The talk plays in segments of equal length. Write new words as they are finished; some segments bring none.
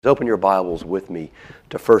Open your Bibles with me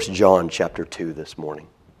to 1 John chapter 2 this morning.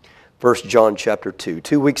 1 John chapter 2.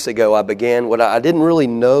 2 weeks ago I began what I didn't really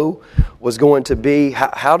know was going to be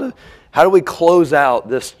how do we close out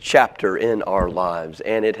this chapter in our lives.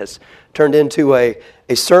 And it has turned into a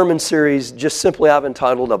sermon series just simply I've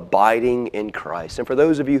entitled Abiding in Christ. And for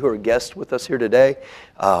those of you who are guests with us here today,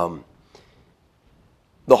 the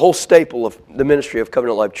whole staple of the ministry of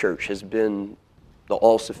Covenant Life Church has been the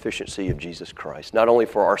all-sufficiency of Jesus Christ, not only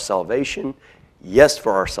for our salvation, yes,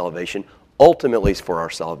 for our salvation, ultimately for our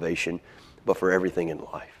salvation, but for everything in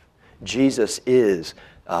life. Jesus is,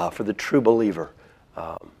 for the true believer,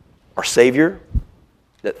 our Savior,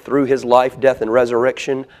 that through His life, death, and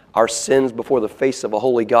resurrection, our sins before the face of a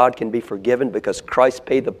holy God can be forgiven because Christ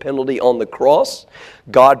paid the penalty on the cross.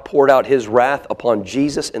 God poured out His wrath upon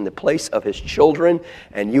Jesus in the place of His children,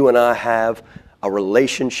 and you and I have a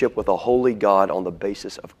relationship with a holy God on the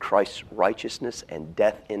basis of Christ's righteousness and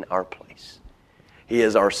death in our place. He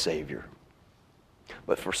is our Savior.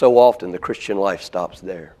 But for so often, the Christian life stops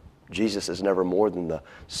there. Jesus is never more than the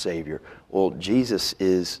Savior. Well, Jesus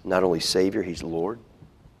is not only Savior, He's Lord.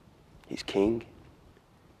 He's King.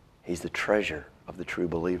 He's the treasure of the true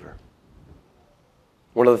believer.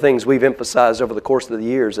 One of the things we've emphasized over the course of the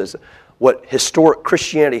years is what historic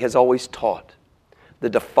Christianity has always taught. The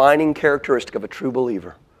defining characteristic of a true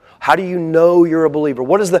believer. How do you know you're a believer?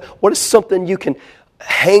 What is something you can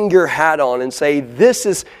hang your hat on and say, this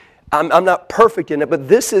is, I'm not perfect in it, but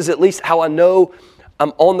this is at least how I know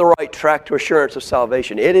I'm on the right track to assurance of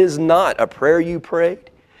salvation. It is not a prayer you prayed.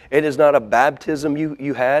 It is not a baptism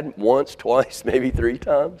you had once, twice, maybe 3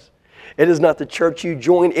 times. It is not the church you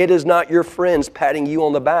joined. It is not your friends patting you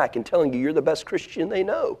on the back and telling you you're the best Christian they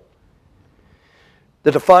know.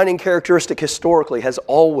 The defining characteristic historically has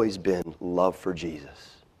always been love for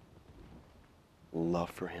Jesus. Love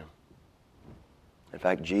for Him. In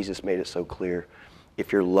fact, Jesus made it so clear,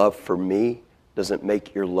 if your love for me doesn't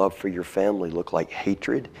make your love for your family look like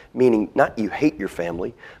hatred, meaning not you hate your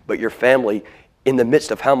family, but your family, in the midst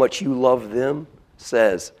of how much you love them,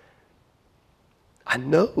 says, I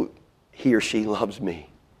know he or she loves me,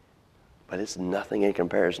 but it's nothing in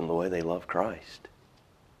comparison to the way they love Christ.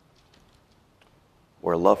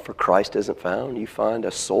 Where love for Christ isn't found, you find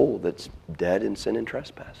a soul that's dead in sin and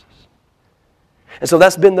trespasses. And so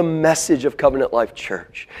that's been the message of Covenant Life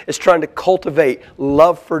Church. It's trying to cultivate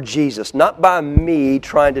love for Jesus, not by me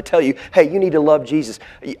trying to tell you, hey, you need to love Jesus.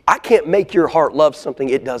 I can't make your heart love something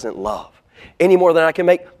it doesn't love, any more than I can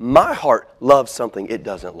make my heart love something it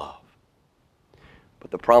doesn't love. But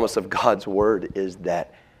the promise of God's Word is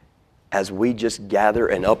that as we just gather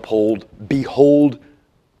and uphold, behold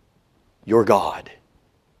your God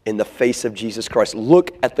in the face of Jesus Christ.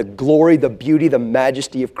 Look at the glory, the beauty, the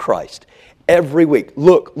majesty of Christ. Every week,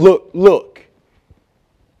 look.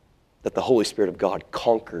 That the Holy Spirit of God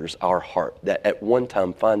conquers our heart. That at one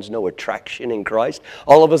time finds no attraction in Christ.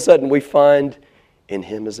 All of a sudden we find in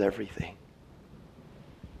Him is everything.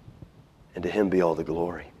 And to Him be all the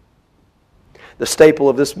glory. The staple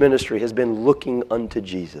of this ministry has been looking unto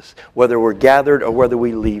Jesus. Whether we're gathered or whether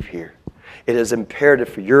we leave here. It is imperative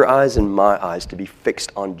for your eyes and my eyes to be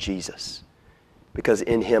fixed on Jesus, because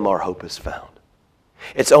in Him our hope is found.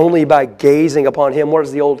 It's only by gazing upon Him, what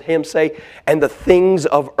does the old hymn say? And the things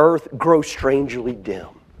of earth grow strangely dim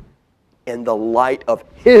in the light of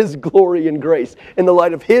His glory and grace, in the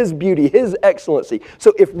light of His beauty, His excellency.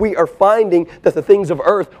 So if we are finding that the things of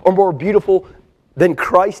earth are more beautiful than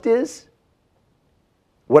Christ is,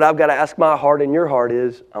 what I've got to ask my heart and your heart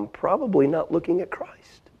is, I'm probably not looking at Christ.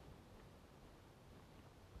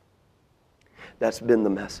 That's been the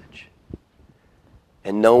message.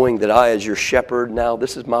 And knowing that I, as your shepherd, now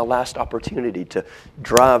this is my last opportunity to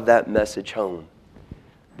drive that message home.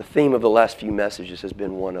 The theme of the last few messages has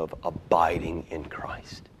been one of abiding in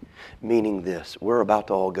Christ. Meaning this, we're about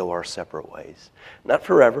to all go our separate ways. Not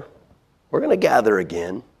forever. We're going to gather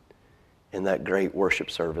again in that great worship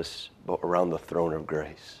service around the throne of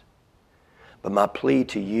grace. But my plea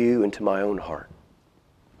to you and to my own heart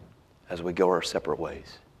as we go our separate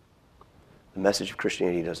ways, the message of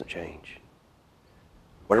Christianity doesn't change.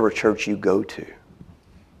 Whatever church you go to,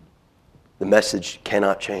 the message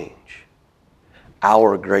cannot change.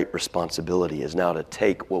 Our great responsibility is now to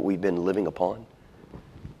take what we've been living upon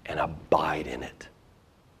and abide in it.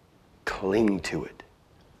 Cling to it.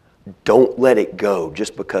 Don't let it go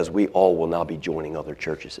just because we all will now be joining other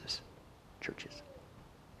churches.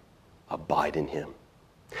 Abide in Him.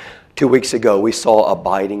 2 weeks ago, we saw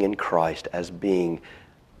abiding in Christ as being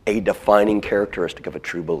a defining characteristic of a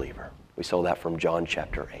true believer. We saw that from John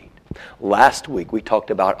chapter 8. Last week we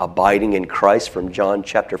talked about abiding in Christ from John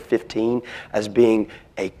chapter 15 as being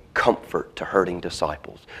a comfort to hurting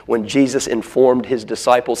disciples. When Jesus informed his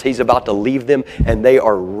disciples he's about to leave them and they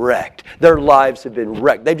are wrecked. Their lives have been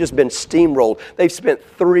wrecked. They've just been steamrolled. They've spent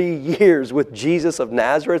 3 years with Jesus of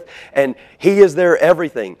Nazareth and he is their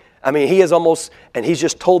everything. I mean, he is almost, and he's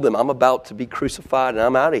just told them, I'm about to be crucified and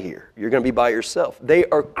I'm out of here. You're going to be by yourself. They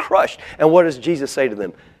are crushed. And what does Jesus say to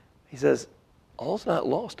them? He says, all's not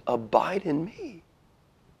lost. Abide in me.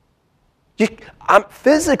 I'm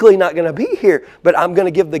physically not going to be here, but I'm going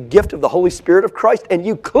to give the gift of the Holy Spirit of Christ, and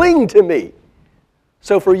you cling to me.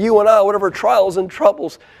 So for you and I, whatever trials and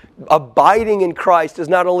troubles, abiding in Christ is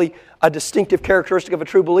not only a distinctive characteristic of a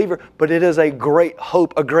true believer, but it is a great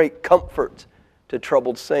hope, a great comfort to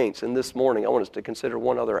troubled saints. And this morning, I want us to consider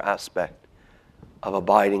one other aspect of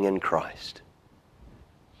abiding in Christ.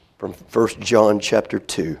 From 1 John chapter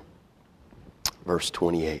 2, verse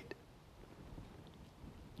 28.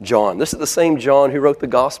 John, this is the same John who wrote the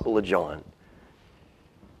Gospel of John.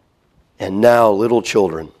 And now, little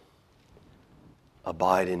children,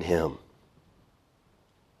 abide in him.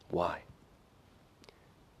 Why?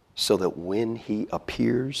 So that when he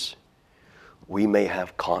appears, we may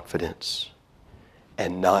have confidence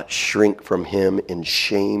and not shrink from him in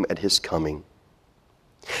shame at his coming.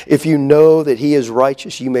 If you know that he is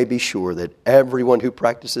righteous, you may be sure that everyone who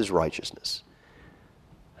practices righteousness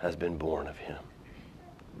has been born of him.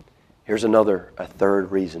 Here's a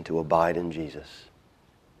third reason to abide in Jesus.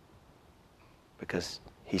 Because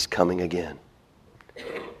he's coming again.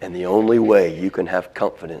 And the only way you can have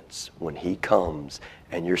confidence when he comes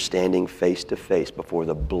and you're standing face to face before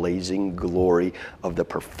the blazing glory of the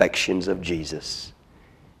perfections of Jesus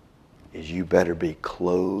is you better be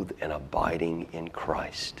clothed and abiding in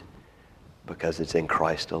Christ, because it's in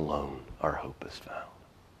Christ alone our hope is found.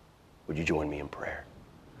 Would you join me in prayer?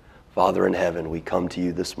 Father in heaven, we come to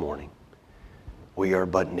you this morning. We are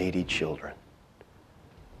but needy children.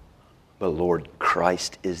 But Lord,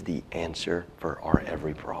 Christ is the answer for our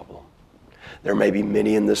every problem. There may be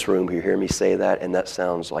many in this room who hear me say that, and that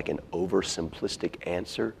sounds like an oversimplistic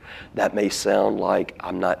answer. That may sound like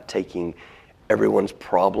I'm not taking everyone's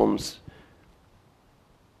problems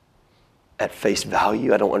at face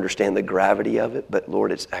value. I don't understand the gravity of it, but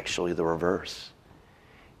Lord, it's actually the reverse.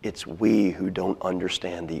 It's we who don't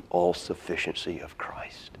understand the all-sufficiency of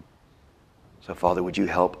Christ. So, Father, would you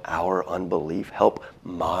help our unbelief, help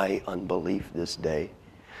my unbelief this day?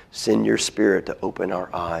 Send your Spirit to open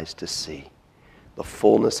our eyes to see the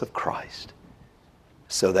fullness of Christ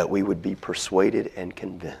so that we would be persuaded and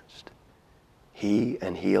convinced he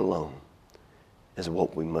and he alone is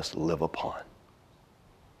what we must live upon.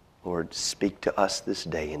 Lord, speak to us this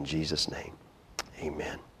day in Jesus' name.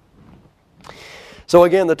 Amen. So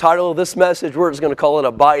again, the title of this message, we're just going to call it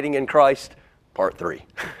Abiding in Christ, Part 3.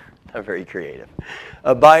 Not very creative.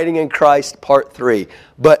 Abiding in Christ, Part 3.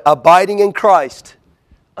 But abiding in Christ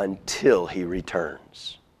until he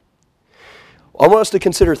returns. I want us to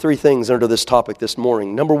consider 3 things under this topic this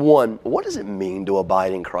morning. Number 1, what does it mean to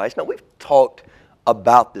abide in Christ? Now, we've talked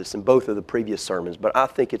about this in both of the previous sermons, but I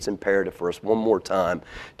think it's imperative for us one more time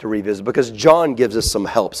to revisit, because John gives us some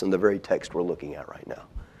helps in the very text we're looking at right now.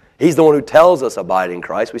 He's the one who tells us abide in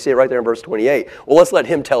Christ. We see it right there in verse 28. Well, let's let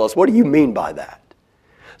him tell us, what do you mean by that?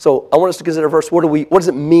 So I want us to consider first, what does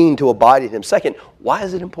it mean to abide in him? Second, why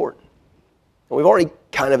is it important? And we've already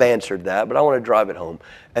kind of answered that, but I want to drive it home.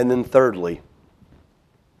 And then thirdly,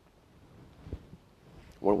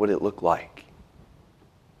 what would it look like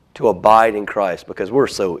to abide in Christ? Because we're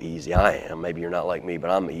so easy. I am. Maybe you're not like me, but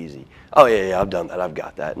I'm easy. Oh, yeah, I've done that. I've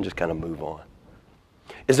got that. And just kind of move on.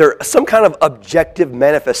 Is there some kind of objective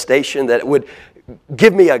manifestation that would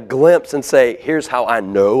give me a glimpse and say, here's how I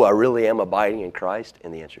know I really am abiding in Christ?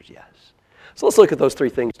 And the answer is yes. So let's look at those 3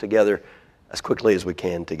 things together as quickly as we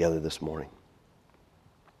can together this morning.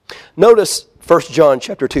 Notice 1 John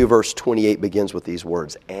chapter 2, verse 28 begins with these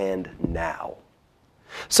words, and now.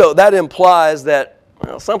 So that implies that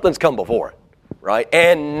something's come before it, right?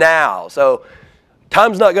 And now. So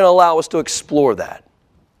time's not going to allow us to explore that.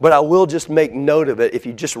 But I will just make note of it. If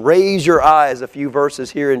you just raise your eyes a few verses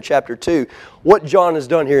here in chapter 2, what John has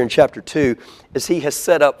done here in chapter 2 is he has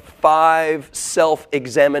set up 5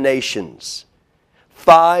 self-examinations,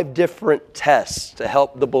 5 different tests to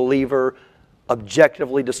help the believer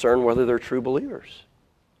objectively discern whether they're true believers.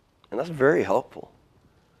 And that's very helpful.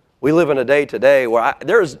 We live in a day today where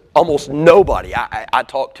there's almost nobody I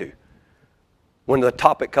talk to when the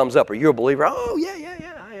topic comes up. Are you a believer? Oh, yeah.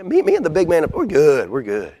 Me and the big man, we're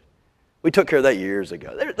good. We took care of that years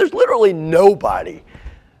ago. There's literally nobody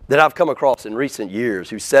that I've come across in recent years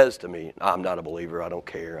who says to me, I'm not a believer, I don't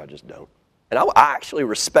care, I just don't. And I actually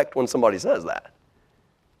respect when somebody says that.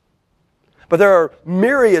 But there are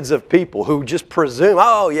myriads of people who just presume,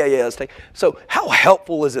 oh, yeah, let's take. So how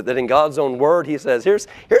helpful is it that in God's own word, he says, here's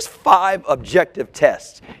 5 objective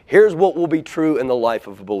tests. Here's what will be true in the life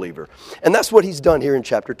of a believer. And that's what he's done here in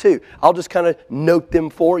chapter 2. I'll just kind of note them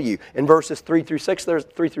for you. In verses 3 through 6,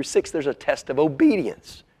 there's a test of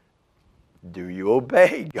obedience. Do you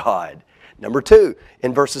obey God? Number 2,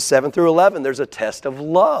 in verses 7 through 11, there's a test of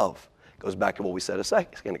love. Goes back to what we said a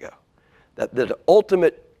second ago. That the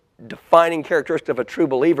ultimate defining characteristic of a true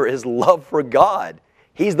believer is love for God.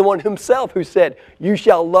 He's the one himself who said, you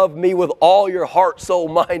shall love me with all your heart, soul,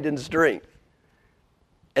 mind, and strength.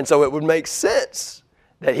 And so it would make sense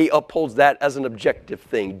that he upholds that as an objective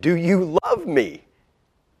thing. Do you love me?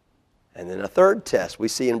 And then a third test we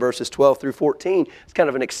see in verses 12 through 14. It's kind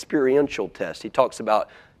of an experiential test. He talks about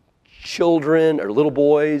children or little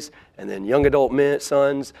boys, and then young adult men,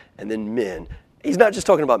 sons, and then men. He's not just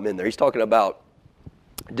talking about men there. He's talking about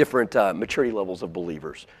different maturity levels of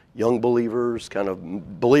believers. Young believers, kind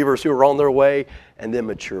of believers who are on their way, and then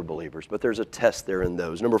mature believers. But there's a test there in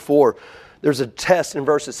those. Number 4, there's a test in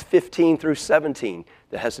verses 15 through 17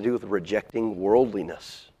 that has to do with rejecting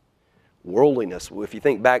worldliness. Worldliness. If you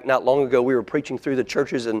think back not long ago, we were preaching through the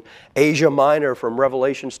churches in Asia Minor from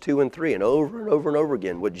Revelations 2 and 3, and over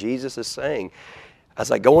again, what Jesus is saying.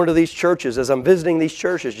 As I go into these churches, as I'm visiting these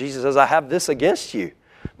churches, Jesus says, I have this against you.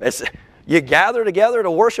 You gather together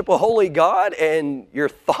to worship a holy God, and your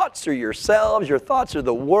thoughts are yourselves, your thoughts are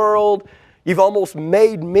the world. You've almost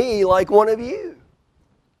made me like one of you.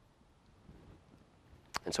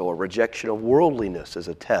 And so a rejection of worldliness is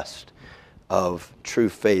a test of true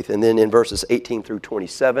faith. And then in verses 18 through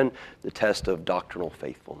 27, the test of doctrinal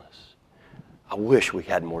faithfulness. I wish we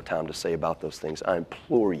had more time to say about those things. I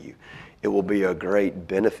implore you, it will be a great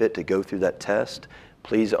benefit to go through that test.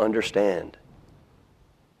 Please understand,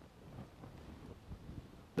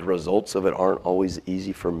 the results of it aren't always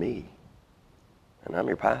easy for me. And I'm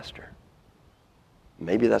your pastor.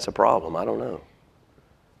 Maybe that's a problem. I don't know.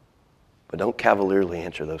 But don't cavalierly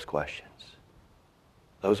answer those questions.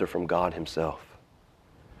 Those are from God himself.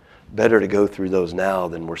 Better to go through those now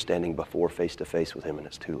than we're standing before face to face with him and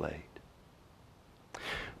it's too late.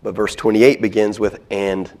 But verse 28 begins with,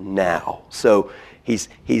 and now. So he's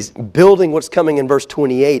building what's coming in verse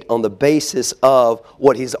 28 on the basis of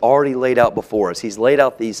what he's already laid out before us. He's laid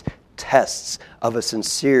out these tests of a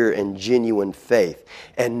sincere and genuine faith.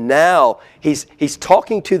 And now he's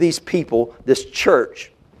talking to these people, this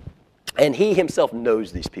church, and he himself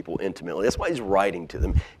knows these people intimately. That's why he's writing to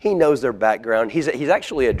them. He knows their background. He's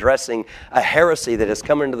actually addressing a heresy that has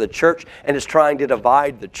come into the church and is trying to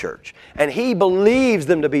divide the church. And he believes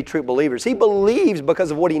them to be true believers. He believes,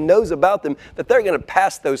 because of what he knows about them, that they're going to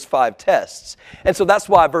pass those 5 tests. And so that's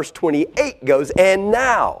why verse 28 goes, and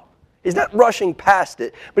now. He's not rushing past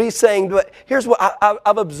it, but he's saying, but here's what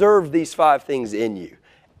I've observed these 5 things in you.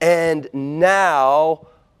 And now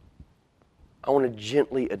I want to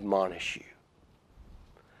gently admonish you.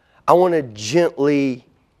 I want to gently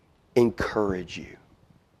encourage you.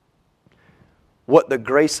 What the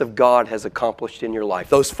grace of God has accomplished in your life.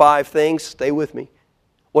 Those 5 things, stay with me.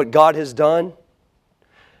 What God has done,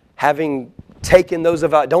 having taken those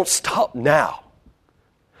about, don't stop now.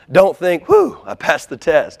 Don't think, whew, I passed the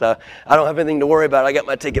test. I don't have anything to worry about. I got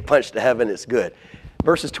my ticket punched to heaven. It's good.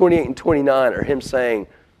 Verses 28 and 29 are him saying,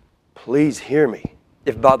 please hear me.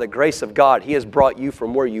 If by the grace of God he has brought you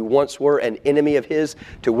from where you once were an enemy of his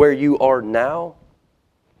to where you are now,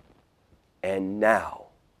 and now,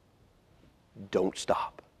 don't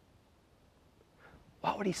stop.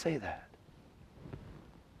 Why would he say that?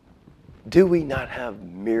 Do we not have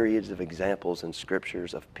myriads of examples in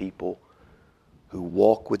scriptures of people who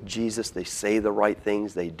walk with Jesus? They say the right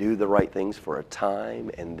things, they do the right things for a time,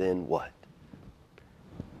 and then what?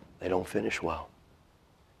 They don't finish well.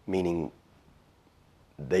 Meaning,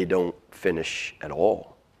 they don't finish at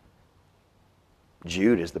all.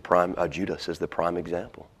 Judas is the prime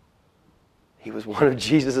example. He was one of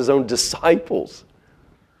Jesus' own disciples.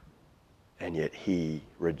 And yet he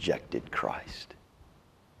rejected Christ.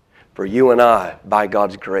 For you and I, by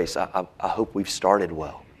God's grace, I hope we've started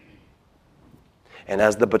well. And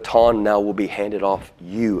as the baton now will be handed off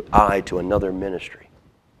to another ministry,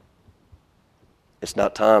 it's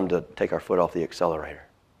not time to take our foot off the accelerator.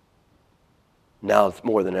 Now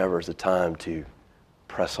more than ever is the time to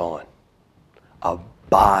press on.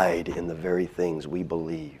 Abide in the very things we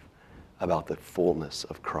believe about the fullness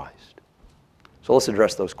of Christ. So let's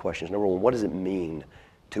address those questions. Number 1, what does it mean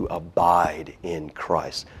to abide in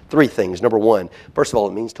Christ? Three things. Number one, first of all,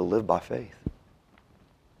 it means to live by faith.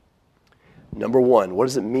 Number one, what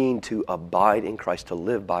does it mean to abide in Christ, to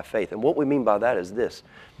live by faith? And what we mean by that is this.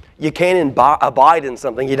 You can't abide in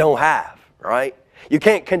something you don't have, right? You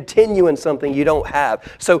can't continue in something you don't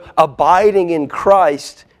have. So abiding in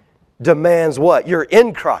Christ demands what? You're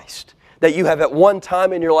in Christ. That you have at one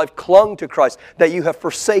time in your life clung to Christ. That you have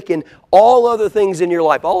forsaken all other things in your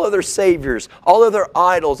life, all other saviors, all other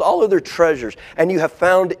idols, all other treasures. And you have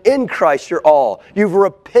found in Christ your all. You've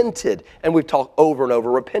repented. And we've talked over and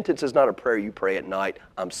over. Repentance is not a prayer you pray at night.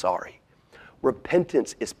 I'm sorry.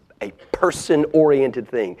 Repentance is a person-oriented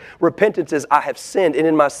thing. Repentance is I have sinned. And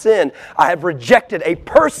in my sin, I have rejected a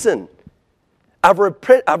person. I've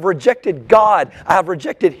rejected God. I have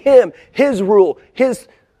rejected Him, His rule, His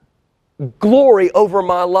glory over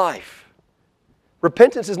my life.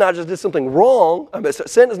 Repentance is not just I did something wrong.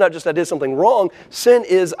 Sin is not just I did something wrong. Sin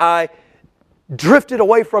is I drifted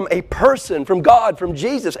away from a person, from God, from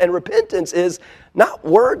Jesus. And repentance is not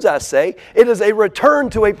words I say. It is a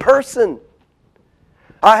return to a person.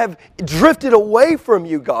 I have drifted away from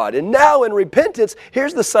you, God. And now in repentance,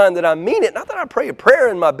 here's the sign that I mean it. Not that I pray a prayer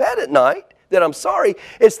in my bed at night, that I'm sorry.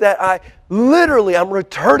 It's that I'm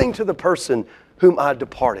returning to the person whom I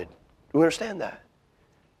departed. Do you understand that?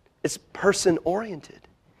 It's person-oriented.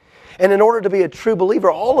 And in order to be a true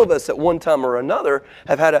believer, all of us at one time or another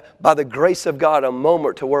have had, by the grace of God, a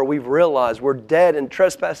moment to where we've realized we're dead in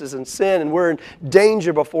trespasses and sin, and we're in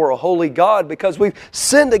danger before a holy God because we've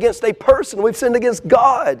sinned against a person. We've sinned against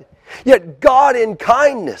God. Yet God in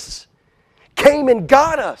kindness came and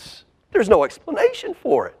got us. There's no explanation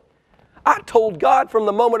for it. I told God from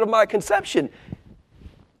the moment of my conception,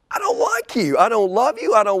 I don't like you. I don't love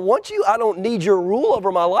you. I don't want you. I don't need your rule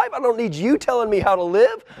over my life. I don't need you telling me how to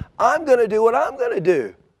live. I'm going to do what I'm going to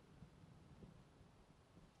do.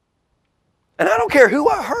 And I don't care who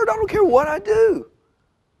I hurt. I don't care what I do.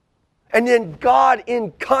 And then God,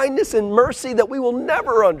 in kindness and mercy that we will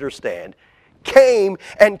never understand, came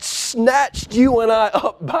and snatched you and I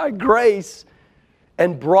up by grace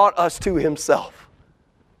and brought us to Himself.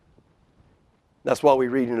 That's why we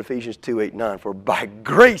read in Ephesians 2:8-9, for by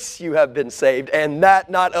grace you have been saved, and that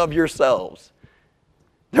not of yourselves.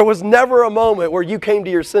 There was never a moment where you came to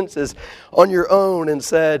your senses on your own and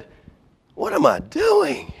said, what am I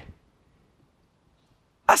doing?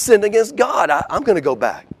 I sinned against God. I'm going to go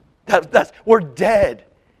back. We're dead.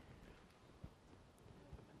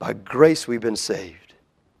 By grace we've been saved.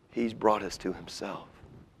 He's brought us to Himself.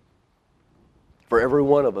 For every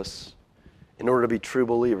one of us, in order to be true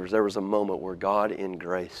believers, there was a moment where God in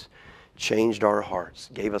grace changed our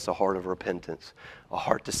hearts, gave us a heart of repentance, a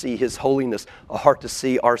heart to see His holiness, a heart to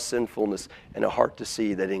see our sinfulness, and a heart to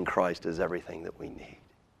see that in Christ is everything that we need.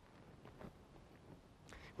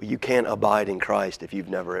 Well, you can't abide in Christ if you've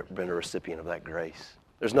never been a recipient of that grace.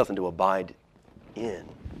 There's nothing to abide in,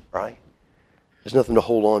 right? There's nothing to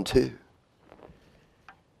hold on to.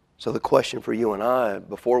 So the question for you and I,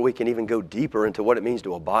 before we can even go deeper into what it means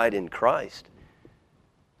to abide in Christ,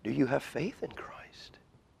 do you have faith in Christ?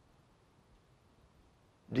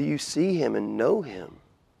 Do you see Him and know Him?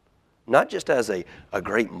 Not just as a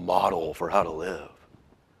great model for how to live,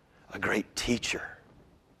 a great teacher.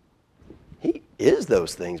 He is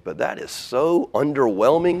those things, but that is so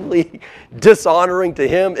underwhelmingly dishonoring to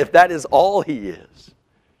Him if that is all He is.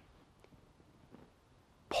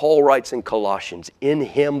 Paul writes in Colossians, in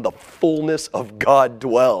Him the fullness of God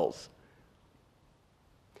dwells.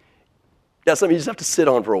 That's something you just have to sit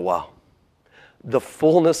on for a while. The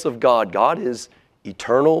fullness of God. God is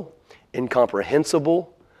eternal,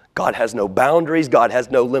 incomprehensible. God has no boundaries. God has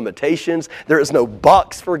no limitations. There is no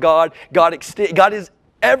box for God. God is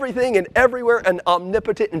everything and everywhere and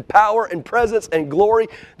omnipotent in power and presence and glory.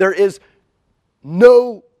 There is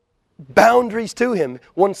no boundaries to Him.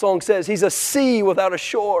 One song says He's a sea without a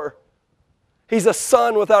shore. He's a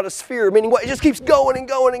sun without a sphere. Meaning what? It just keeps going and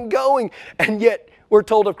going and going. And yet we're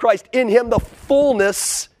told of Christ, in Him the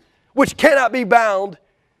fullness, which cannot be bound,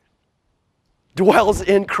 dwells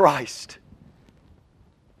in Christ.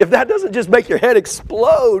 If that doesn't just make your head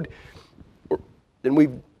explode, then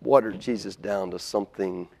we've watered Jesus down to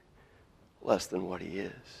something less than what He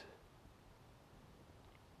is.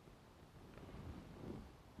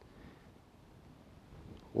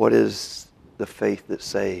 What is the faith that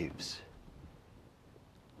saves?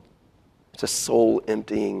 It's a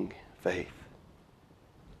soul-emptying faith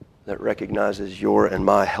that recognizes your and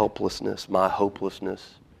my helplessness, my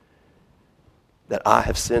hopelessness, that I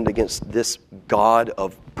have sinned against this God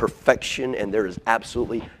of perfection and there is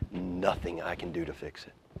absolutely nothing I can do to fix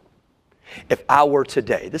it. If I were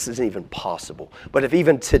today, this isn't even possible, but if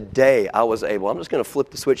even today I was able, I'm just going to flip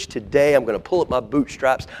the switch today, I'm going to pull up my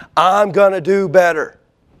bootstraps, I'm going to do better.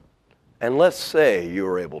 And let's say you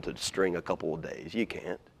were able to string a couple of days. You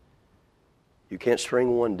can't. You can't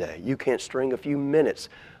string one day. You can't string a few minutes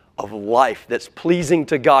of life that's pleasing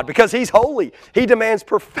to God because He's holy. He demands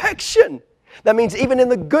perfection. That means even in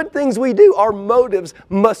the good things we do, our motives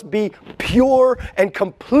must be pure and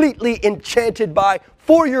completely enchanted by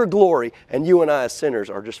for your glory. And you and I as sinners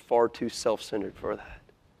are just far too self-centered for that.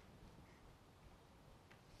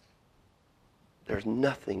 There's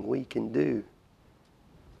nothing we can do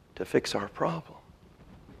to fix our problem.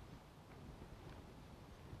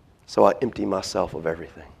 So I empty myself of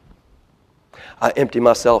everything. I empty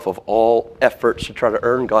myself of all efforts to try to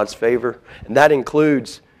earn God's favor. And that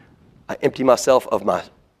includes, I empty myself of my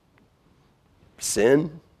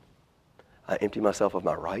sin. I empty myself of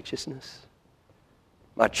my righteousness,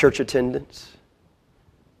 my church attendance,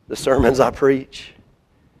 the sermons I preach.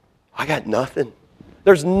 I got nothing.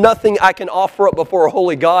 There's nothing I can offer up before a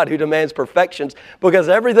holy God who demands perfections because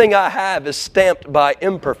everything I have is stamped by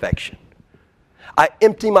imperfection. I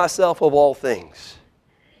empty myself of all things.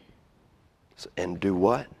 And do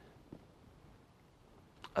what?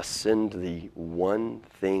 Ascend the one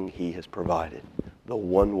thing He has provided, the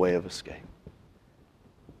one way of escape.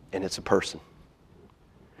 And it's a person.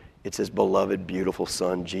 It's His beloved, beautiful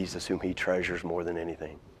Son, Jesus, whom He treasures more than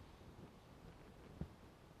anything.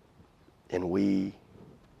 And we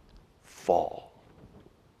fall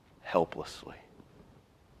helplessly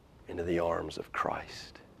into the arms of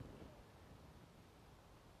Christ.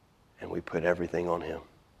 And we put everything on Him.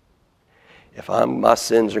 If my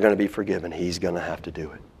sins are going to be forgiven, He's going to have to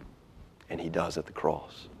do it. And He does at the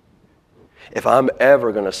cross. If I'm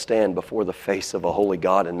ever going to stand before the face of a holy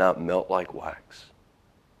God and not melt like wax.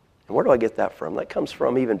 And where do I get that from? That comes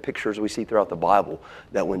from even pictures we see throughout the Bible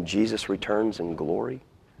that when Jesus returns in glory,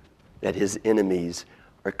 that His enemies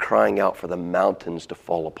are crying out for the mountains to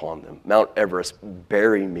fall upon them. Mount Everest,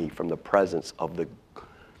 bury me from the presence of the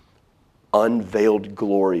unveiled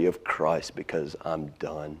glory of Christ because I'm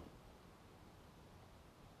done.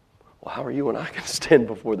 Well, how are you and I going to stand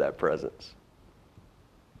before that presence?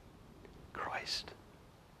 Christ.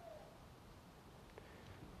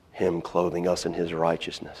 Him clothing us in His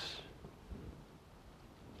righteousness.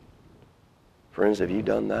 Friends, have you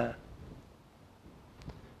done that?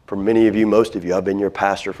 For many of you, most of you, I've been your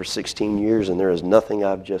pastor for 16 years and there is nothing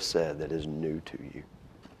I've just said that is new to you.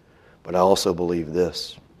 But I also believe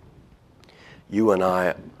this. You and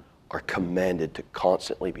I are commanded to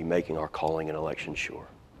constantly be making our calling and election sure.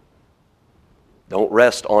 Don't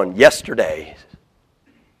rest on yesterday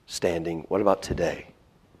standing. What about today?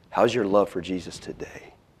 How's your love for Jesus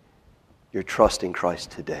today? Your trust in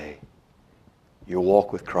Christ today? Your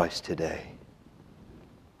walk with Christ today?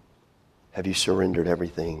 Have you surrendered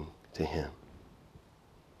everything to Him?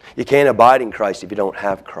 You can't abide in Christ if you don't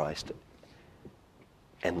have Christ.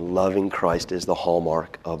 And loving Christ is the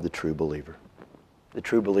hallmark of the true believer. The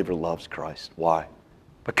true believer loves Christ. Why?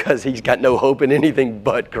 Because he's got no hope in anything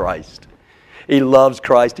but Christ. He loves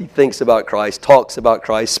Christ. He thinks about Christ, talks about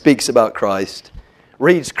Christ, speaks about Christ,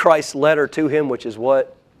 reads Christ's letter to him, which is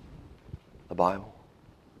what? The Bible.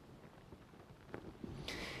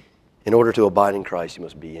 In order to abide in Christ, you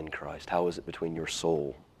must be in Christ. How is it between your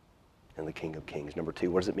soul and the King of Kings? Number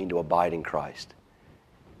two, what does it mean to abide in Christ?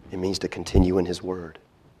 It means to continue in His Word.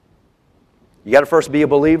 You got to first be a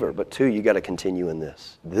believer, but two, you got to continue in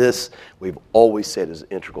this. This, we've always said, is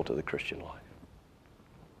integral to the Christian life.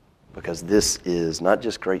 Because this is not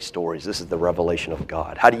just great stories, this is the revelation of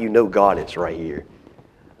God. How do you know God? It's right here.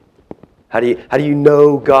 How do you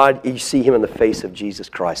know God? You see Him in the face of Jesus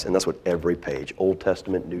Christ. And that's what every page, Old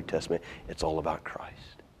Testament, New Testament, it's all about Christ.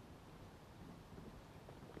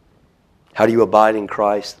 How do you abide in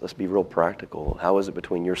Christ? Let's be real practical. How is it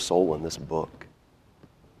between your soul and this book?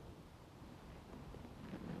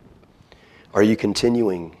 Are you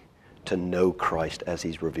continuing to know Christ as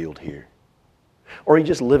He's revealed here? Or are you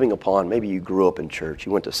just living upon, maybe you grew up in church,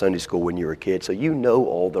 you went to Sunday school when you were a kid, so you know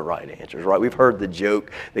all the right answers, right? We've heard the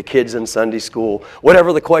joke, the kids in Sunday school,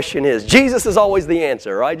 whatever the question is, Jesus is always the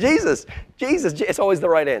answer, right? Jesus, it's always the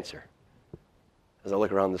right answer. As I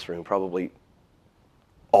look around this room, probably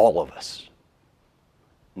all of us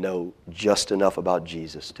know just enough about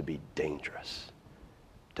Jesus to be dangerous,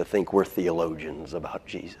 to think we're theologians about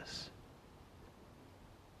Jesus.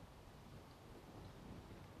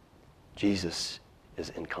 Jesus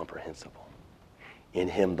is incomprehensible. In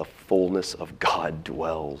Him, the fullness of God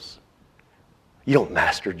dwells. You don't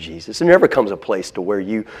master Jesus. There never comes a place to where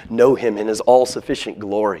you know Him in His all-sufficient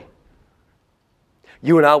glory.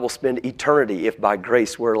 You and I will spend eternity, if by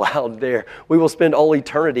grace we're allowed there. We will spend all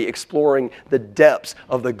eternity exploring the depths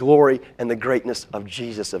of the glory and the greatness of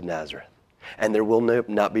Jesus of Nazareth. And there will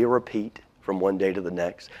not be a repeat from one day to the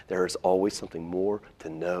next. There is always something more to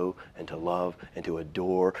know and to love and to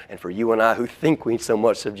adore. And for you and I who think we need so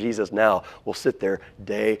much of Jesus now, we'll sit there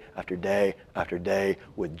day after day after day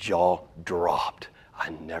with jaw dropped. I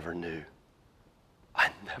never knew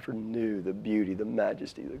the beauty, the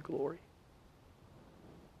majesty, the glory.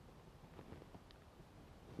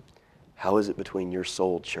 How is it between your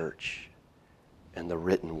soul, church, and the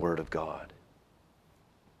written Word of God?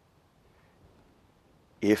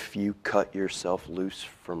 If you cut yourself loose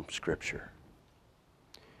from Scripture,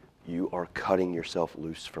 you are cutting yourself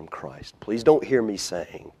loose from Christ. Please don't hear me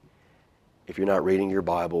saying, if you're not reading your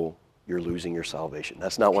Bible, you're losing your salvation.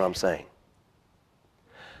 That's not what I'm saying.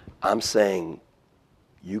 I'm saying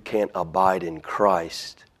you can't abide in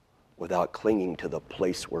Christ without clinging to the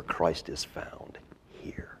place where Christ is found,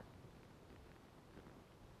 here.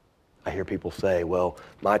 I hear people say, well,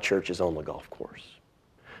 my church is on the golf course.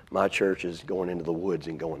 My church is going into the woods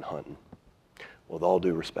and going hunting. With all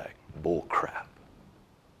due respect, bull crap.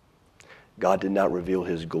 God did not reveal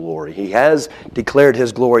His glory. He has declared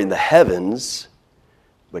His glory in the heavens,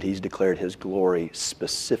 but He's declared His glory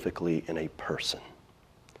specifically in a person.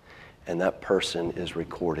 And that person is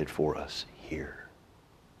recorded for us here.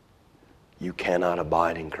 You cannot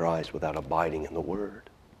abide in Christ without abiding in the Word.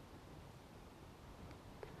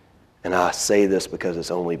 And I say this because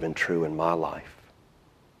it's only been true in my life.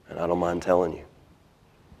 And I don't mind telling you.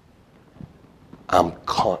 I'm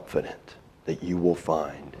confident that you will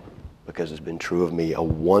find, because it's been true of me, a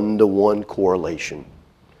one-to-one correlation.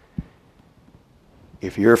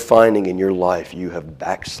 If you're finding in your life you have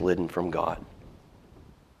backslidden from God,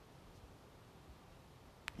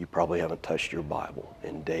 you probably haven't touched your Bible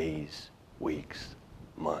in days, weeks,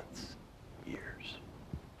 months, years.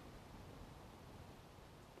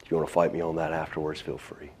 If you want to fight me on that afterwards, feel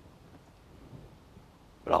free.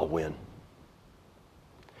 But I'll win.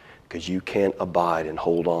 Because you can't abide and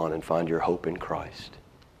hold on and find your hope in Christ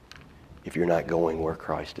if you're not going where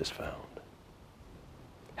Christ is found.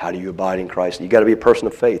 How do you abide in Christ? You've got to be a person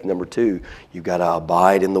of faith. Number 2, you've got to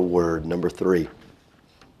abide in the Word. Number 3,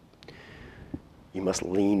 you must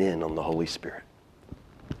lean in on the Holy Spirit.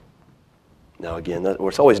 Now again,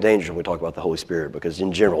 it's always dangerous when we talk about the Holy Spirit, because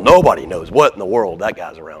in general, nobody knows what in the world that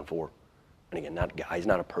guy's around for. And again, not a guy, he's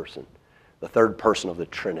not a person. The third person of the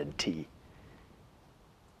Trinity.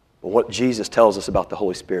 But what Jesus tells us about the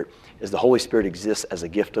Holy Spirit is the Holy Spirit exists as a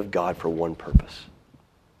gift of God for one purpose: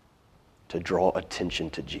 to draw attention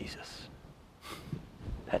to Jesus.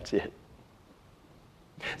 That's it.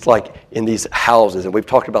 It's like in these houses, and we've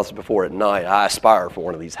talked about this before at night. I aspire for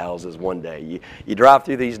one of these houses one day. You drive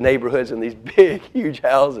through these neighborhoods and these big, huge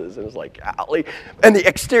houses, and it's like, golly. And the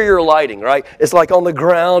exterior lighting, right? It's like on the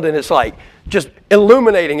ground, and it's like just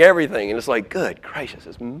illuminating everything. And it's like, good gracious,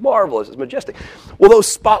 it's marvelous, it's majestic. Well, those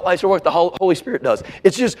spotlights are what the Holy Spirit does.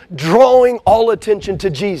 It's just drawing all attention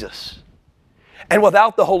to Jesus. And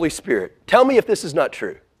without the Holy Spirit, tell me if this is not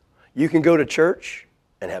true. You can go to church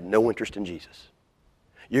and have no interest in Jesus.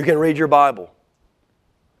 You can read your Bible,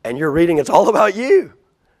 and you're reading, it's all about you.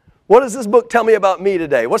 What does this book tell me about me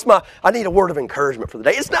today? I need a word of encouragement for the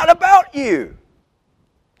day. It's not about you.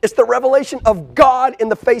 It's the revelation of God in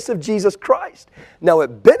the face of Jesus Christ. Now,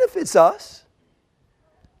 it benefits us,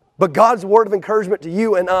 but God's word of encouragement to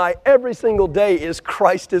you and I every single day is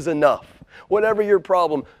Christ is enough. Whatever your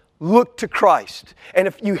problem, look to Christ. And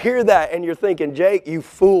if you hear that and you're thinking, Jake, you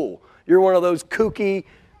fool, you're one of those kooky,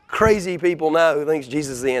 crazy people now who thinks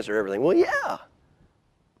Jesus is the answer to everything. Well, yeah.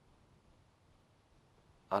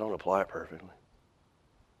 I don't apply it perfectly.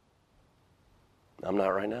 I'm not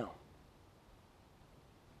right now.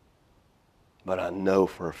 But I know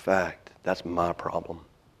for a fact that's my problem.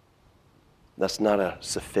 That's not a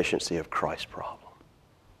sufficiency of Christ's problem.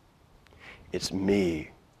 It's me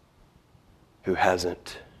who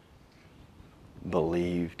hasn't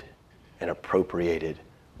believed and appropriated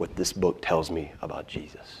what this book tells me about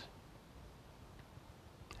Jesus.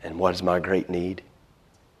 And what is my great need?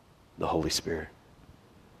 The Holy Spirit.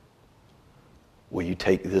 Will you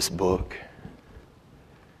take this book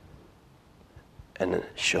and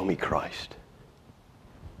show me Christ?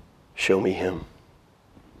 Show me Him.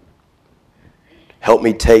 Help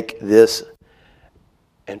me take this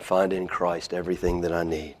and find in Christ everything that I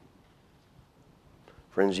need.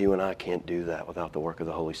 Friends, you and I can't do that without the work of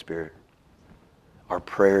the Holy Spirit. Our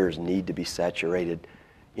prayers need to be saturated.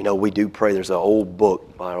 You know, we do pray. There's an old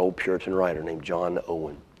book by an old Puritan writer named John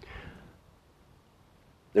Owen.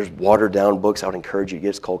 There's watered-down books I would encourage you to get.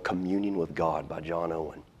 It's called Communion with God by John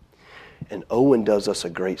Owen. And Owen does us a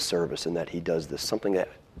great service in that he does this, something that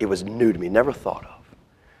it was new to me, never thought of.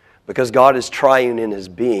 Because God is triune in his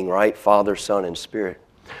being, right? Father, Son, and Spirit.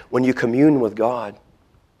 When you commune with God,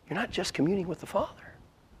 you're not just communing with the Father.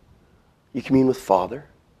 You commune with Father,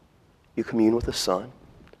 you commune with the Son,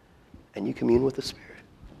 and you commune with the Spirit.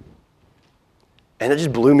 And it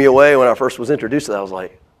just blew me away when I first was introduced to that. I was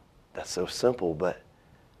like, that's so simple, but...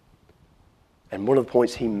 And one of the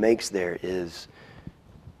points he makes there is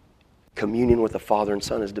communion with the Father and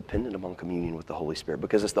Son is dependent upon communion with the Holy Spirit,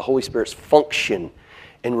 because it's the Holy Spirit's function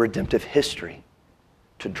in redemptive history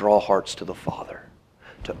to draw hearts to the Father,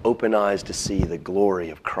 to open eyes to see the glory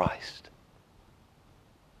of Christ.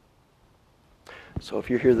 So if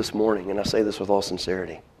you're here this morning, and I say this with all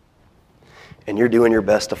sincerity, and you're doing your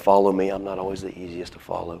best to follow me, I'm not always the easiest to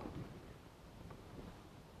follow.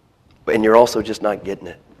 And you're also just not getting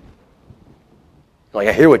it. Like,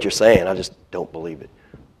 I hear what you're saying, I just don't believe it.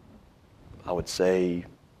 I would say,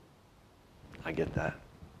 I get that.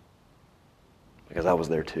 Because I was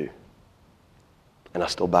there too. And I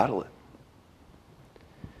still battle it.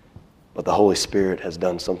 But the Holy Spirit has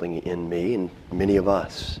done something in me and many of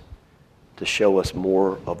us to show us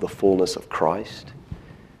more of the fullness of Christ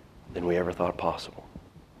than we ever thought possible.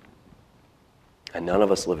 And none of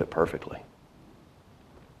us live it perfectly.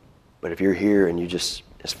 But if you're here and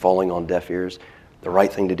it's falling on deaf ears, the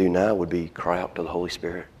right thing to do now would be cry out to the Holy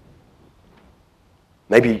Spirit.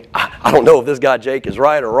 Maybe, I don't know if this guy Jake is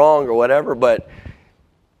right or wrong or whatever, but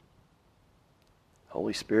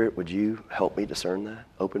Holy Spirit, would you help me discern that?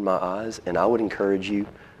 Open my eyes. And I would encourage you,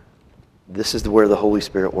 this is where the Holy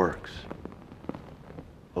Spirit works.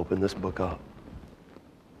 Open this book up.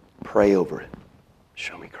 Pray over it.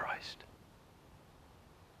 Show me Christ.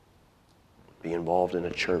 Be involved in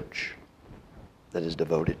a church that is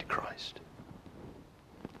devoted to Christ.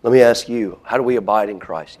 Let me ask you, how do we abide in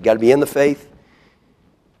Christ? You got to be in the faith,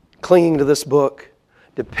 clinging to this book,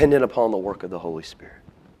 dependent upon the work of the Holy Spirit.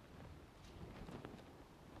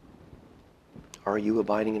 Are you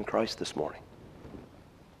abiding in Christ this morning?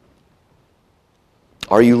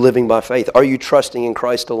 Are you living by faith? Are you trusting in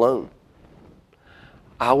Christ alone?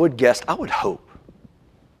 I would hope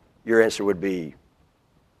your answer would be,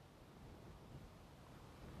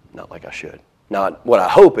 not like I should. Not what I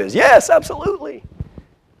hope is, yes, absolutely.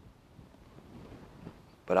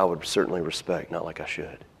 But I would certainly respect, not like I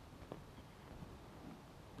should.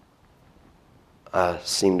 I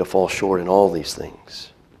seem to fall short in all these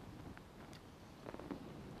things.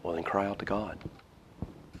 Well, then cry out to God.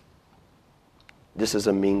 This is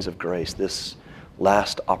a means of grace, this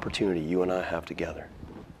last opportunity you and I have together.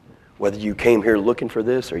 Whether you came here looking for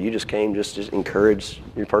this or you just came just to encourage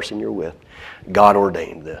the person you're with, God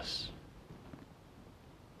ordained this.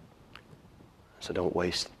 So don't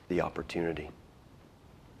waste the opportunity.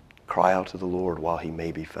 Cry out to the Lord while he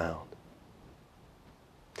may be found.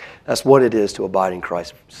 That's what it is to abide in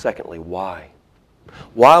Christ. Secondly, why?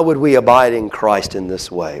 Why would we abide in Christ in this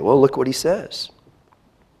way? Well, look what he says.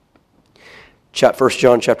 1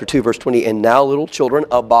 John chapter 2, verse 20, and now, little children,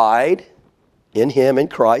 abide in him, in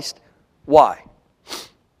Christ. Why?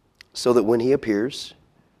 So that when he appears,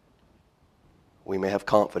 we may have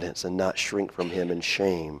confidence and not shrink from him in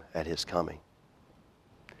shame at his coming.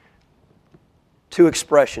 Two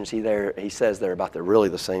expressions he says there about they're really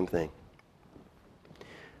the same thing.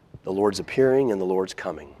 The Lord's appearing and the Lord's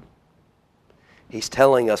coming. He's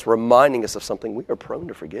telling us, reminding us of something we are prone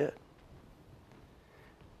to forget.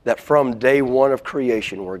 That from day one of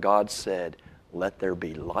creation where God said, let there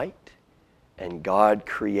be light, and God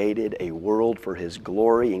created a world for his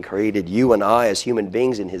glory and created you and I as human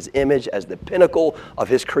beings in his image as the pinnacle of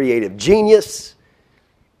his creative genius,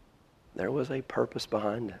 there was a purpose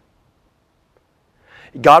behind it.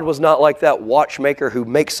 God was not like that watchmaker who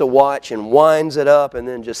makes a watch and winds it up and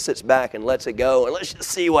then just sits back and lets it go and let's just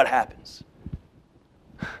see what happens.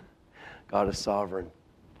 God is sovereign.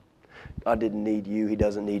 God didn't need you. He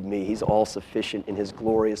doesn't need me. He's all sufficient in his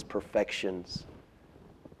glorious perfections.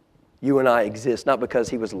 You and I exist not because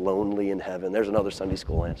he was lonely in heaven. There's another Sunday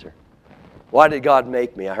school answer. Why did God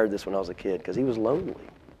make me? I heard this when I was a kid. Because he was lonely.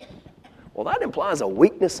 Well, that implies a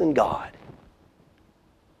weakness in God.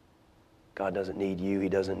 God doesn't need you. He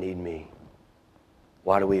doesn't need me.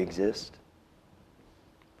 Why do we exist?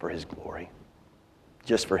 For his glory.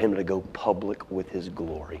 Just for him to go public with his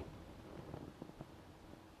glory.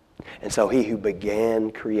 And so he who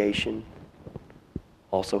began creation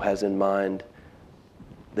also has in mind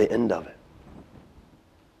the end of it.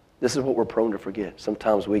 This is what we're prone to forget.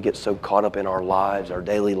 Sometimes we get so caught up in our lives, our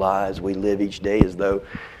daily lives, we live each day as though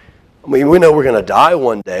I mean, we know we're going to die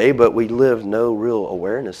one day, but we live no real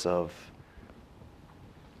awareness of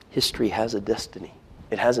history has a destiny.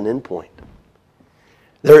 It has an end point.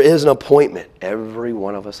 There is an appointment every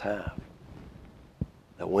one of us have.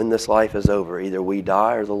 That when this life is over, either we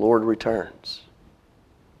die or the Lord returns.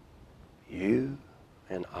 You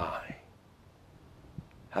and I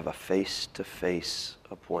have a face-to-face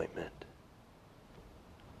appointment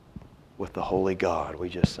with the holy God we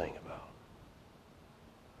just sang about.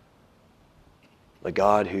 The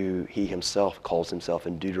God who he himself calls himself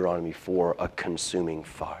in Deuteronomy 4 a consuming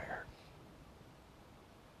fire.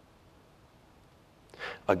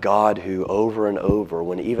 A God who over and over,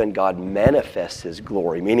 when even God manifests his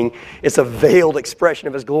glory, meaning it's a veiled expression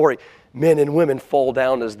of his glory, men and women fall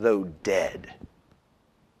down as though dead.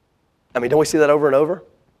 I mean, don't we see that over and over?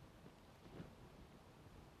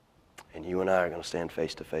 And you and I are going to stand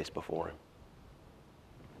face to face before him.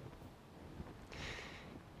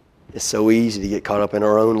 It's so easy to get caught up in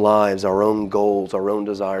our own lives, our own goals, our own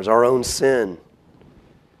desires, our own sin.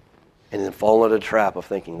 And then fall into the trap of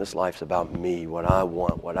thinking this life's about me, what I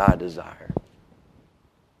want, what I desire.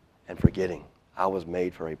 And forgetting I was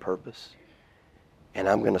made for a purpose. And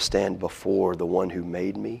I'm going to stand before the one who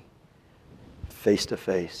made me face to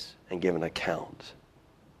face and give an account.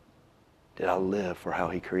 Did I live for how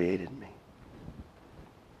he created me?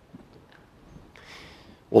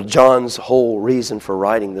 Well, John's whole reason for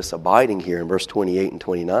writing this abiding here in verse 28 and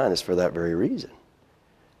 29 is for that very reason.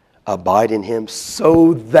 Abide in him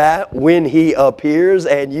so that when he appears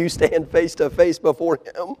and you stand face to face before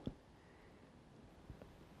him,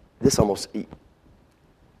 this almost,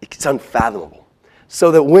 it's unfathomable.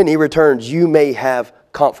 So that when he returns, you may have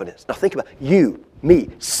confidence. Now think about it. You, me,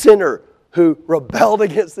 sinner who rebelled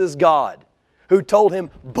against this God, who told him,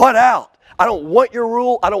 butt out. I don't want your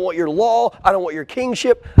rule. I don't want your law. I don't want your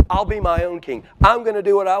kingship. I'll be my own king. I'm going to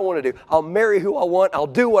do what I want to do. I'll marry who I want. I'll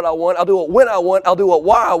do what I want. I'll do it when I want. I'll do it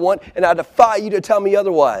why I want. And I defy you to tell me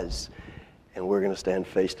otherwise. And we're going to stand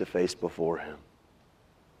face to face before him.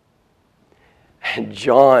 And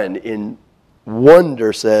John, in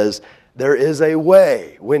wonder, says, there is a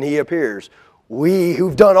way when he appears. We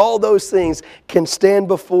who've done all those things can stand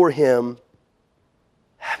before him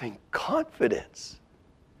having confidence.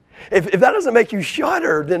 If that doesn't make you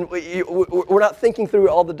shudder, then we're not thinking through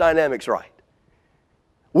all the dynamics right.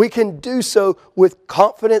 We can do so with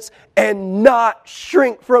confidence and not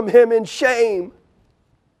shrink from him in shame.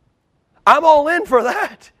 I'm all in for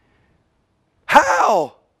that.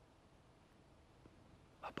 How?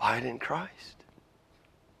 Abide in Christ.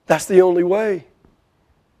 That's the only way.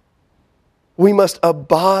 We must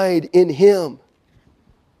abide in him.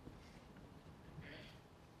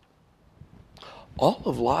 All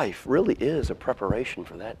of life really is a preparation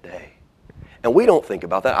for that day. And we don't think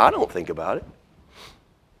about that. I don't think about it.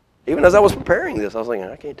 Even as I was preparing this, I was thinking,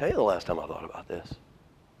 I can't tell you the last time I thought about this.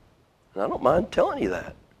 And I don't mind telling you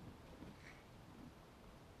that.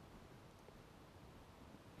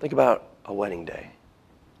 Think about a wedding day.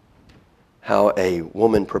 How a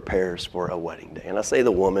woman prepares for a wedding day. And I say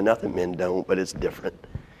the woman, not that men don't, but it's different.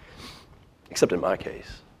 Except in my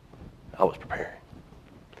case, I was preparing.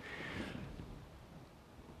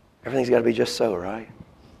 Everything's got to be just so, right?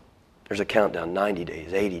 There's a countdown, 90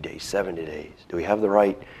 days, 80 days, 70 days. Do we have the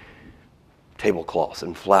right tablecloths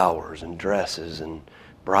and flowers and dresses and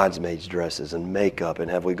bridesmaids' dresses and makeup?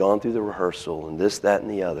 And have we gone through the rehearsal and this, that,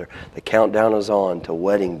 and the other? The countdown is on to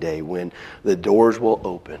wedding day when the doors will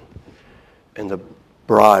open and the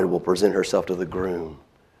bride will present herself to the groom.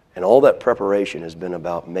 And all that preparation has been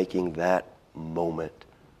about making that moment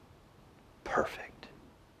perfect.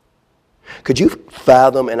 Could you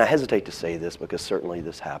fathom, and I hesitate to say this because certainly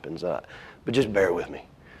this happens, but just bear with me.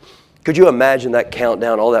 Could you imagine that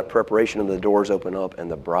countdown, all that preparation, and the doors open up and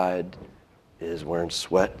the bride is wearing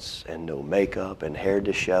sweats and no makeup and hair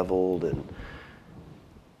disheveled? And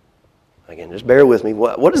again, just bear with me.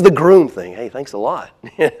 What is the groom thing? Hey, thanks a lot.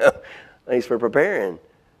 Thanks for preparing.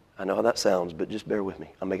 I know how that sounds, but just bear with me.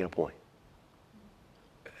 I'm making a point.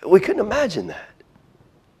 We couldn't imagine that.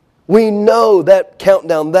 We know that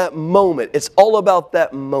countdown, that moment. It's all about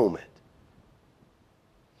that moment.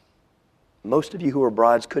 Most of you who are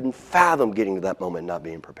brides couldn't fathom getting to that moment and not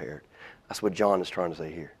being prepared. That's what John is trying to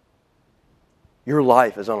say here. Your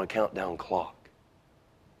life is on a countdown clock.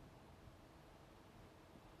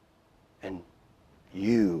 And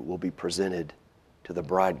you will be presented to the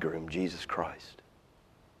bridegroom, Jesus Christ.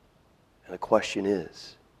 And the question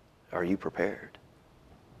is, are you prepared?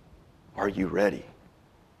 Are you ready?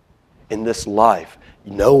 In this life,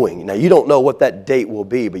 knowing, now you don't know what that date will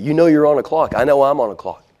be, but you know you're on a clock. I know I'm on a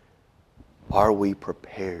clock. Are we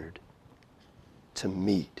prepared to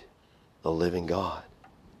meet the living God.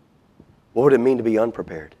 What would it mean to be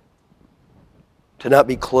unprepared? To not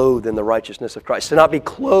be clothed in the righteousness of Christ. To not be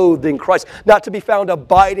clothed in Christ. Not to be found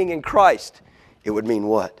abiding in Christ. It would mean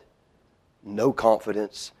what? No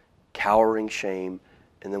confidence, cowering shame,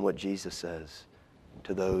 and then what Jesus says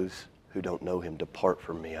to those who don't know Him, depart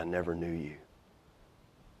from me, I never knew you.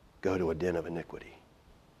 Go to a den of iniquity.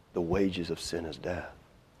 The wages of sin is death.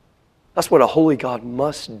 That's what a holy God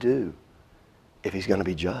must do if He's going to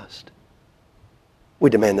be just. We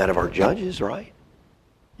demand that of our judges, right?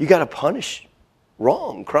 You got to punish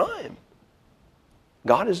wrong, crime.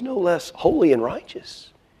 God is no less holy and righteous.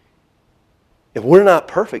 If we're not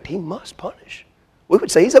perfect, He must punish. We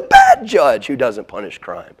would say He's a bad judge who doesn't punish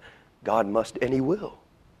crime. God must, and He will.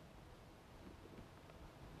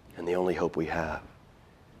 And the only hope we have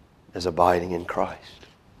is abiding in Christ.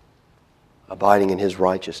 Abiding in His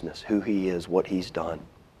righteousness, who He is, what He's done.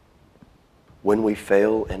 When we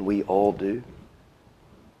fail, and we all do,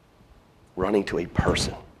 running to a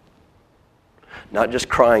person. Not just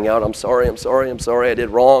crying out, I'm sorry, I did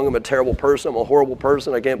wrong, I'm a terrible person, I'm a horrible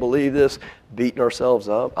person, I can't believe this, beating ourselves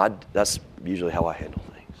up. That's usually how I handle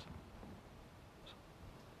things.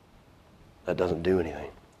 That doesn't do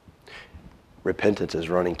anything. Repentance is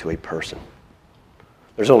running to a person.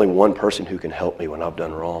 There's only one person who can help me when I've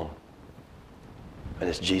done wrong. And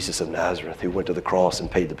it's Jesus of Nazareth, who went to the cross and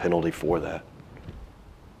paid the penalty for that.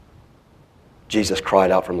 Jesus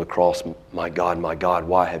cried out from the cross, my God,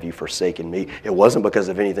 why have you forsaken me? It wasn't because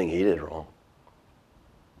of anything He did wrong.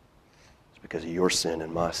 It's because of your sin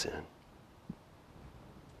and my sin.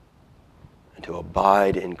 And to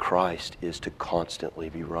abide in Christ is to constantly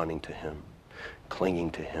be running to Him,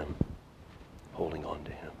 clinging to Him, holding on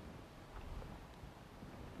to Him.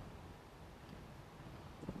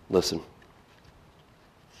 Listen,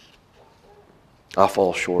 I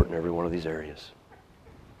fall short in every one of these areas.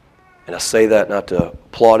 And I say that not to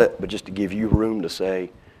applaud it, but just to give you room to say,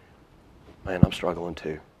 man, I'm struggling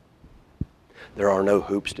too. There are no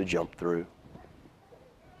hoops to jump through.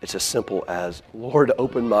 It's as simple as, Lord,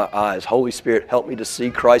 open my eyes. Holy Spirit, help me to see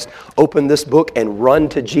Christ. Open this book and run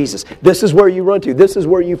to Jesus. This is where you run to. This is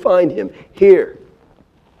where you find Him. Here.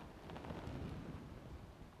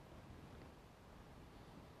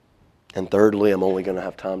 And thirdly, I'm only going to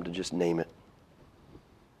have time to just name it.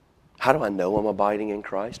 How do I know I'm abiding in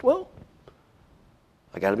Christ? Well,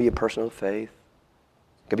 I got to be a person of faith.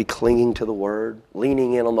 I got to be clinging to the Word,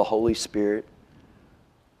 leaning in on the Holy Spirit.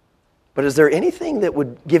 But is there anything that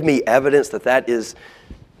would give me evidence that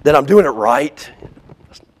I'm doing it right?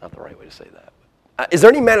 That's not the right way to say that. Is there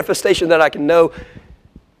any manifestation that I can know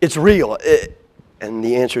it's real? And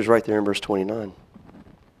the answer is right there in verse 29.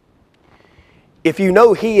 If you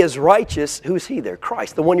know He is righteous, who's He there?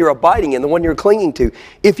 Christ, the one you're abiding in, the one you're clinging to.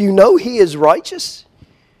 If you know He is righteous,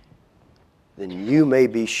 then you may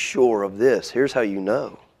be sure of this. Here's how you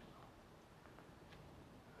know.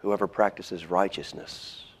 Whoever practices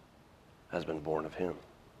righteousness has been born of Him.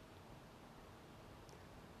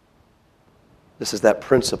 This is that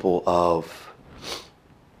principle of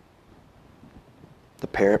the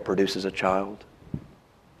parent produces a child.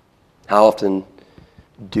 How often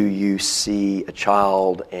do you see a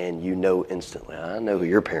child and you know instantly, I know who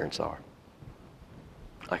your parents are.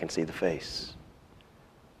 I can see the face.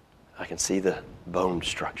 I can see the bone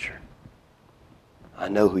structure. I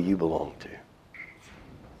know who you belong to.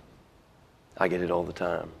 I get it all the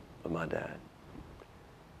time with my dad.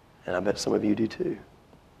 And I bet some of you do too.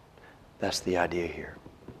 That's the idea here.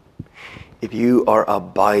 If you are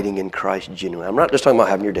abiding in Christ genuinely, I'm not just talking about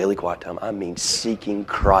having your daily quiet time. I mean seeking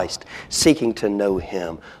Christ, seeking to know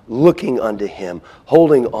Him, looking unto Him,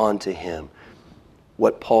 holding on to Him.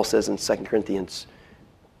 What Paul says in 2 Corinthians,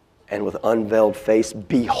 and with unveiled face,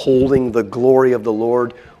 beholding the glory of the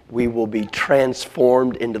Lord, we will be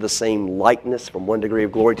transformed into the same likeness from one degree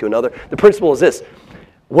of glory to another. The principle is this: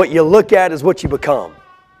 what you look at is what you become.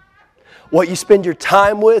 What you spend your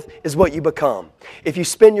time with is what you become. If you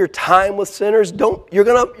spend your time with sinners, don't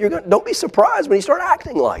be surprised when you start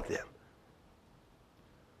acting like them.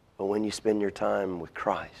 But when you spend your time with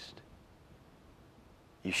Christ,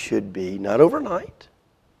 you should be, not overnight,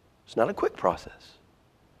 it's not a quick process,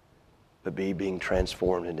 but be being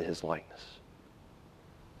transformed into His likeness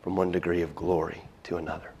from one degree of glory to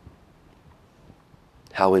another.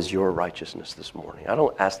 How is your righteousness this morning? I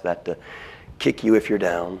don't ask that to kick you if you're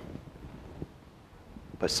down,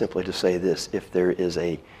 but simply to say this: if there is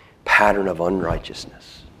a pattern of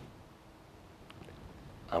unrighteousness,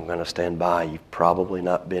 I'm going to stand by. You've probably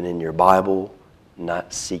not been in your Bible,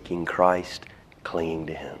 not seeking Christ, clinging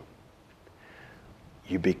to Him.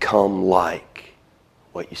 You become like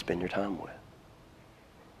what you spend your time with.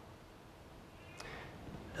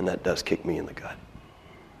 And that does kick me in the gut.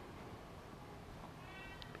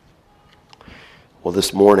 Well,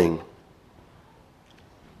 this morning,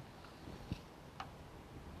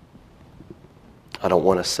 I don't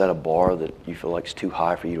want to set a bar that you feel like is too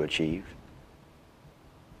high for you to achieve.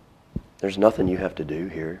 There's nothing you have to do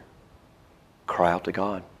here. Cry out to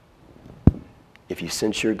God. If you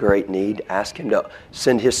sense your great need, ask Him to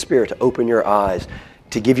send His Spirit to open your eyes,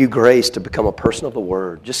 to give you grace to become a person of the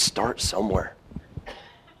Word. Just start somewhere.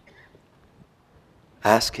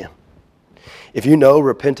 Ask Him. If you know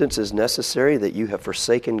repentance is necessary, that you have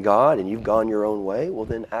forsaken God and you've gone your own way, well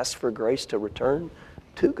then ask for grace to return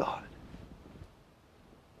to God.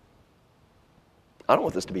 I don't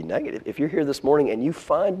want this to be negative. If you're here this morning and you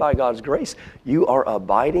find by God's grace you are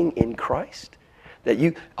abiding in Christ,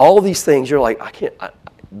 that all these things you're like,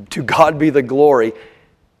 to God be the glory.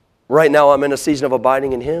 Right now I'm in a season of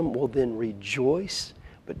abiding in Him. Well then rejoice,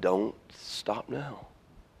 but don't stop now.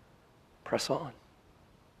 Press on.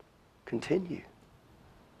 Continue.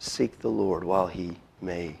 Seek the Lord while He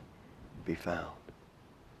may be found.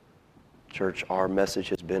 Church, our message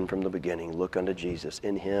has been from the beginning, look unto Jesus.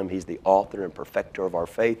 In Him, He's the author and perfecter of our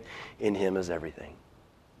faith. In Him is everything.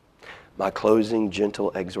 My closing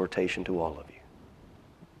gentle exhortation to all of you.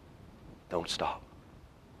 Don't stop.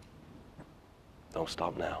 Don't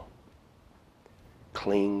stop now.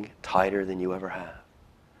 Cling tighter than you ever have.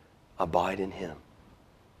 Abide in Him.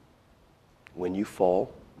 When you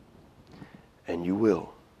fall, and you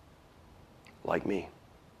will, like me,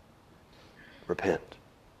 repent.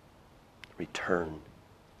 Return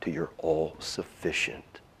to your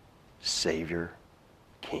all-sufficient Savior,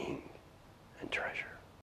 King, and treasure.